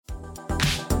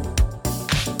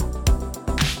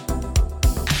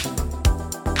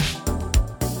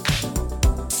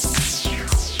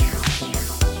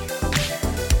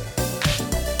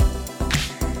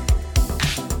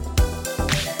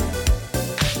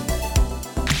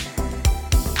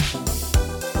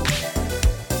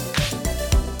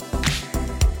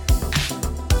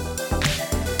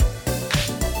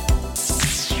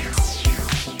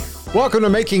Welcome to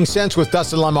Making Sense with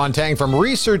Dustin LaMontagne from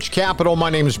Research Capital. My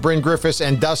name is Bryn Griffiths,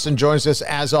 and Dustin joins us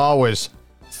as always.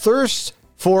 Thirst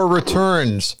for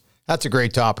returns. That's a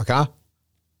great topic, huh?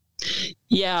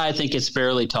 Yeah, I think it's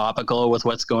fairly topical with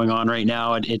what's going on right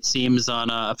now. It seems on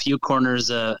a few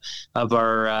corners of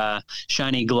our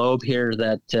shiny globe here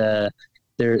that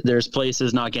there's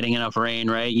places not getting enough rain,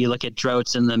 right? You look at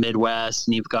droughts in the Midwest,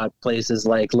 and you've got places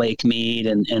like Lake Mead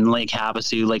and Lake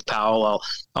Havasu, Lake Powell,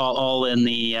 all in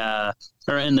the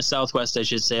or in the Southwest, I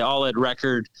should say, all at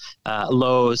record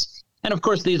lows. And of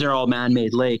course, these are all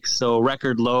man-made lakes. So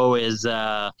record low is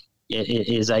I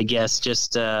guess,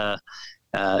 just a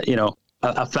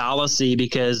fallacy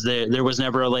because there was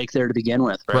never a lake there to begin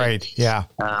with, right? Right. Yeah.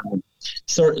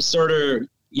 Sort of.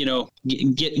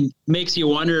 Makes you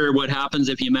wonder what happens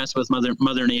if you mess with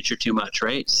Mother Nature too much,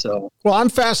 right? So, well, I'm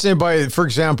fascinated by, for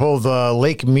example, the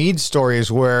Lake Mead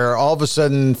stories where all of a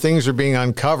sudden things are being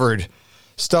uncovered,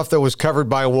 stuff that was covered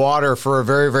by water for a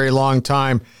very, very long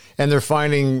time, and they're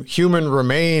finding human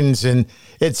remains, and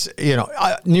it's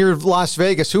near Las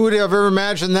Vegas. Who would have ever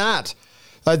imagined that?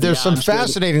 There's some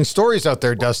fascinating stories out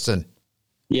there, Dustin.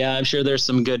 Yeah, I'm sure there's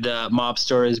some good mob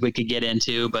stories we could get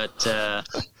into, but.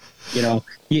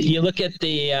 You look at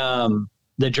the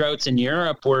droughts in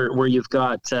Europe where you've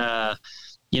got a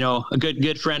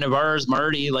good friend of ours,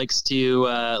 Marty, likes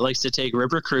to take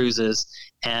river cruises,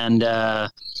 and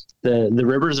the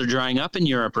rivers are drying up in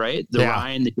Europe, right? The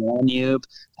Rhine, the Danube.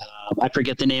 I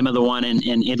forget the name of the one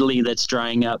in Italy that's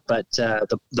drying up, but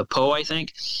the Po, I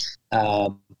think.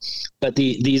 But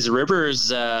these rivers,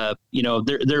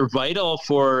 they're vital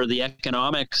for the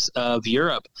economics of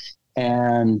Europe.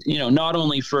 And, not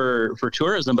only for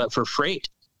tourism, but for freight.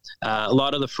 A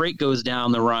lot of the freight goes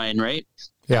down the Rhine, right?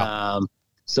 Yeah.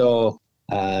 So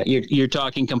you're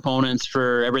talking components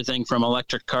for everything from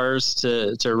electric cars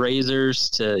to razors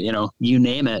to, you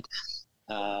name it.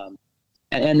 And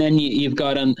then you've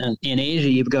got in Asia,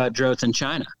 you've got droughts in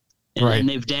China. And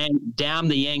they've dammed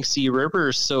the Yangtze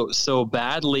River so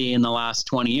badly in the last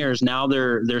 20 years. Now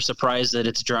they're surprised that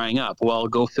it's drying up. Well,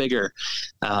 go figure.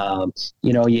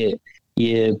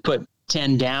 You put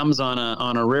 10 dams on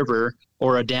a river,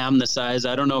 or a dam the size.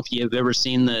 I don't know if you've ever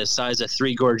seen the size of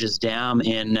Three Gorges Dam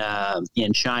in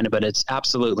China, but it's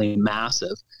absolutely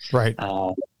massive. Right.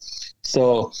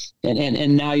 So,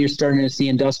 and now you're starting to see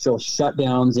industrial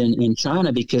shutdowns in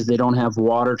China because they don't have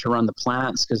water to run the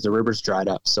plants because the river's dried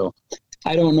up. So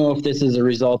I don't know if this is a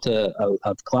result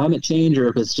of climate change or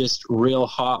if it's just real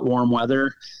hot, warm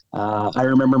weather. I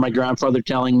remember my grandfather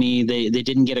telling me they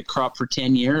didn't get a crop for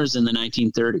 10 years in the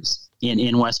 1930s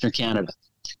in Western Canada.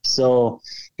 So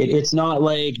it's not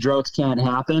like droughts can't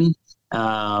happen.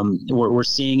 We're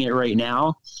seeing it right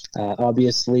now.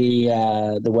 Obviously,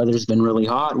 the weather's been really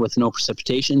hot with no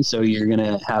precipitation, so you're going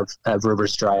to have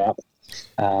rivers dry up.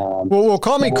 Well,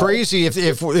 call me crazy. If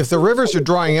the rivers are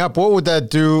drying up, what would that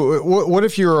do? What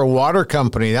if you're a water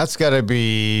company? That's got to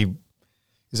be,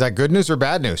 is that good news or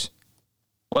bad news?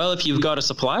 Well, if you've got a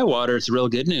supply of water, it's real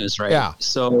good news, right? Yeah.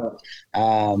 So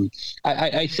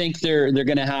I think they're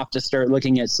going to have to start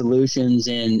looking at solutions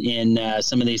in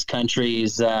some of these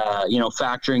countries,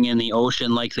 factoring in the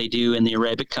ocean like they do in the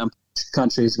Arabic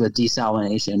countries with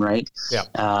desalination, right?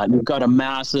 Yeah. You've got a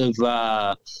massive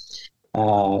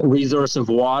resource of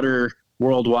water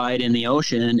worldwide in the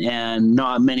ocean, and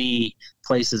not many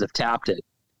places have tapped it.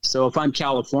 So if I'm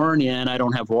California and I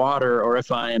don't have water, or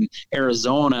if I'm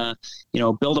Arizona,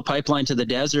 build a pipeline to the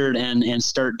desert and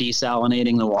start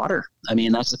desalinating the water. I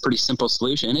mean, that's a pretty simple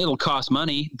solution. It'll cost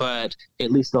money, but at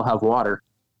least they'll have water.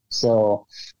 So,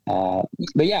 but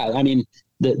yeah, I mean,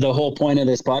 the whole point of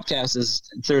this podcast is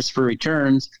thirst for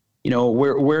returns.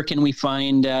 Where can we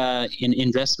find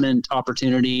investment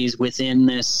opportunities within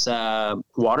this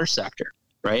water sector?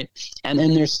 Right. And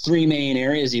then there's three main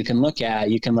areas you can look at.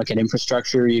 You can look at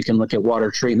infrastructure, you can look at water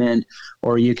treatment,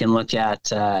 or you can look at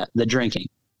the drinking.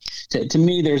 To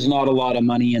me, there's not a lot of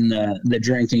money in the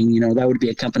drinking. That would be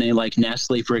a company like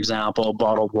Nestle, for example,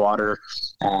 bottled water,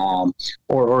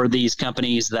 or these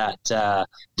companies that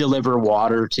deliver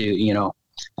water to,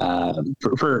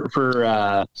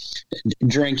 for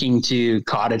drinking to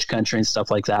cottage country and stuff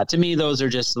like that. To me, those are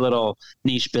just little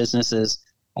niche businesses.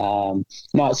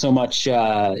 Not so much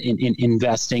in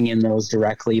investing in those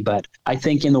directly, but I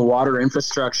think in the water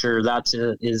infrastructure, that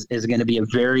is going to be a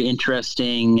very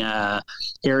interesting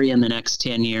area in the next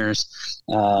 10 years.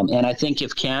 And I think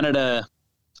if Canada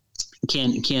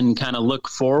can kind of look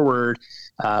forward,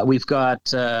 we've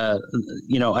got,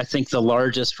 I think the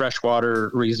largest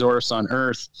freshwater resource on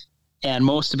Earth, and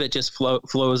most of it just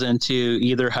flows into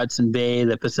either Hudson Bay,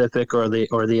 the Pacific, or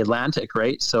the Atlantic,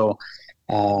 right? So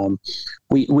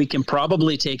we can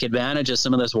probably take advantage of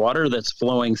some of this water that's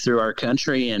flowing through our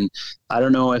country. And I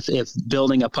don't know if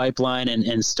building a pipeline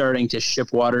and starting to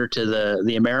ship water to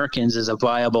the Americans is a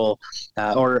viable,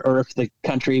 or if the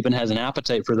country even has an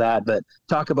appetite for that. But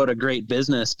talk about a great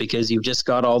business, because you've just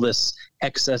got all this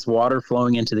excess water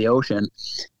flowing into the ocean.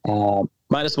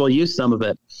 Might as well use some of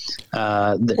it.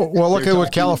 Well, look at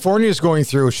what California is going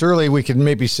through. Surely we could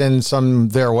maybe send some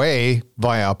their way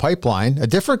via a pipeline, a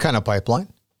different kind of pipeline.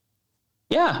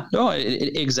 Yeah, no,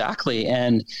 exactly.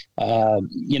 And,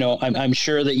 I'm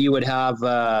sure that you would have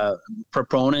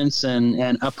proponents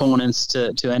and opponents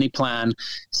to any plan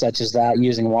such as that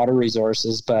using water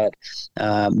resources. But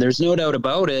there's no doubt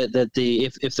about it that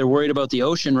if they're worried about the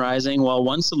ocean rising, well,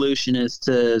 one solution is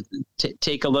to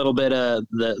take a little bit of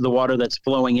the water that's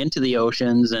flowing into the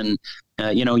oceans and,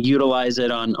 utilize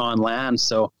it on land.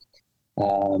 So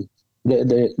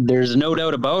there's no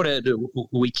doubt about it.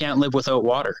 We can't live without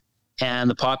water. And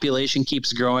the population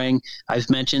keeps growing. I've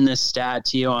mentioned this stat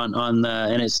to you on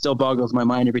and it still boggles my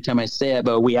mind every time I say it,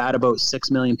 but we add about 6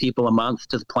 million people a month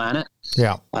to the planet.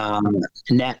 Yeah.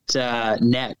 Net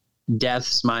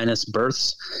deaths minus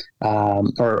births,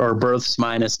 or births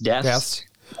minus deaths.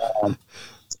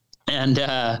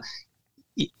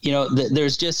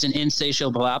 There's just an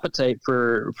insatiable appetite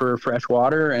for fresh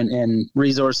water and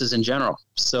resources in general.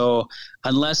 So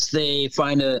unless they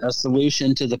find a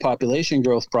solution to the population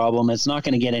growth problem, it's not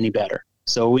going to get any better.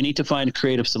 So we need to find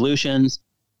creative solutions.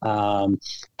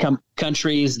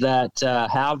 Countries that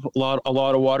have a lot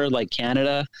of water, like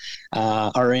Canada,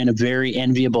 are in a very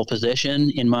enviable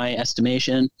position, in my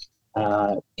estimation.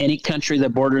 Any country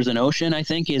that borders an ocean, I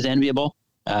think, is enviable.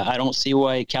 I don't see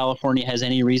why California has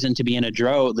any reason to be in a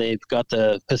drought. They've got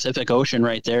the Pacific Ocean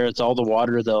right there. It's all the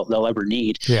water they'll ever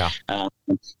need. Yeah.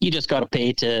 You just got to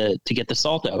pay to get the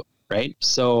salt out, right?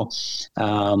 So,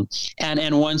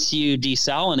 and once you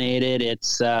desalinate it,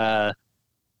 it's a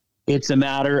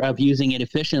matter of using it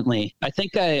efficiently. I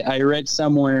think I read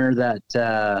somewhere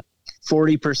that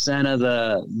 40% of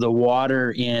the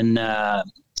water in the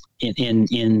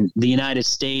United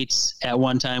States at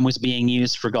one time was being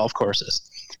used for golf courses.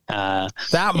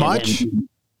 That much?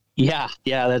 Yeah,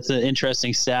 that's an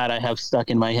interesting stat I have stuck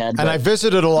in my head. And I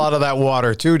visited a lot of that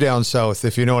water too down south,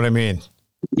 if you know what I mean.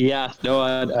 Yeah, no,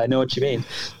 I know what you mean.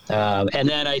 And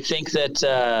then I think that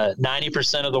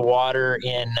 90% of the water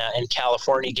in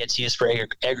California gets used for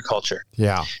agriculture.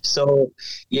 Yeah. So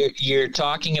you're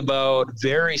talking about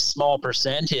very small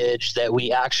percentage that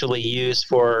we actually use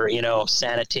for,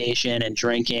 sanitation and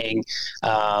drinking.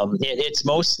 It's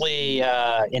mostly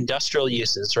industrial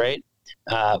uses, right?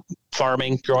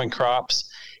 Farming, growing crops.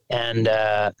 And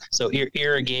so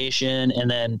irrigation, and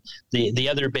then the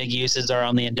other big uses are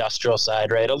on the industrial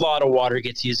side, right? A lot of water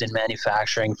gets used in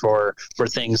manufacturing for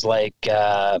things like,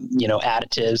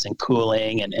 additives and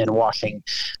cooling and washing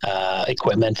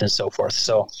equipment and so forth.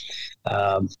 So,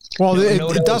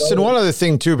 Dustin, one other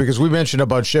thing too, because we mentioned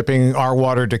about shipping our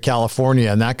water to California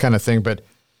and that kind of thing, but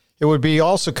it would be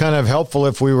also kind of helpful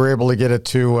if we were able to get it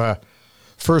to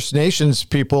First Nations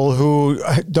people who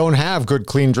don't have good,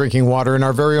 clean drinking water in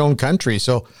our very own country.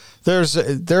 So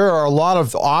there are a lot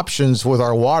of options with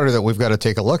our water that we've got to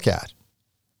take a look at.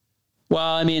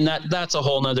 Well, I mean, that's a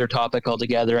whole nother topic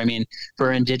altogether. I mean,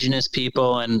 for Indigenous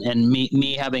people and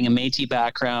me having a Métis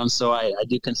background, so I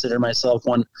do consider myself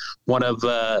one of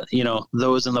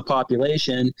those in the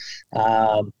population.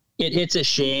 It's a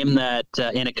shame that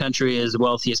in a country as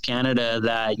wealthy as Canada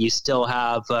that you still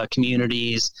have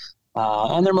communities,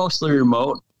 and they're mostly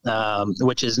remote,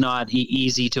 which is not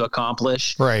easy to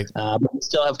accomplish. Right. But we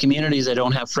still have communities that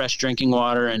don't have fresh drinking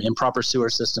water and proper sewer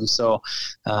systems. So,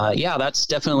 that's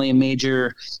definitely a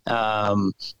major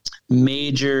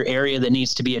area that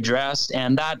needs to be addressed.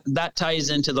 And that ties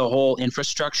into the whole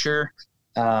infrastructure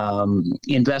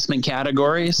investment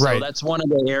category. So that's one of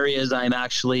the areas I'm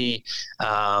actually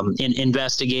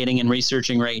investigating and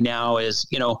researching right now is,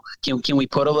 can we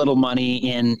put a little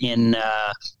money in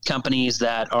companies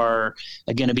that are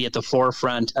going to be at the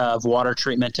forefront of water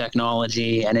treatment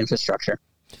technology and infrastructure?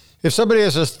 If somebody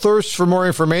has a thirst for more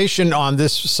information on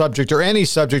this subject or any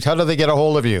subject, how do they get a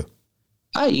hold of you?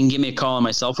 You can give me a call on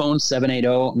my cell phone,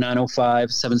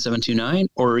 780-905-7729,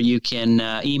 or you can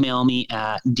email me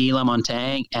at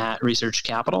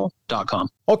dlamontang@researchcapital.com.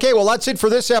 Okay, well, that's it for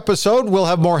this episode. We'll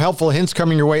have more helpful hints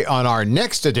coming your way on our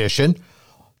next edition.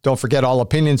 Don't forget, all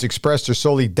opinions expressed are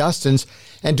solely Dustin's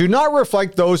and do not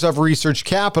reflect those of Research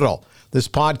Capital. This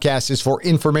podcast is for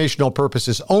informational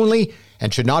purposes only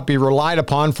and should not be relied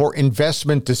upon for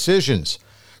investment decisions.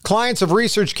 Clients of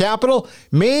Research Capital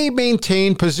may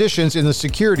maintain positions in the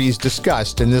securities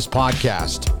discussed in this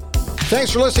podcast.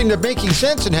 Thanks for listening to Making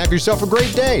Sense and have yourself a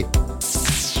great day.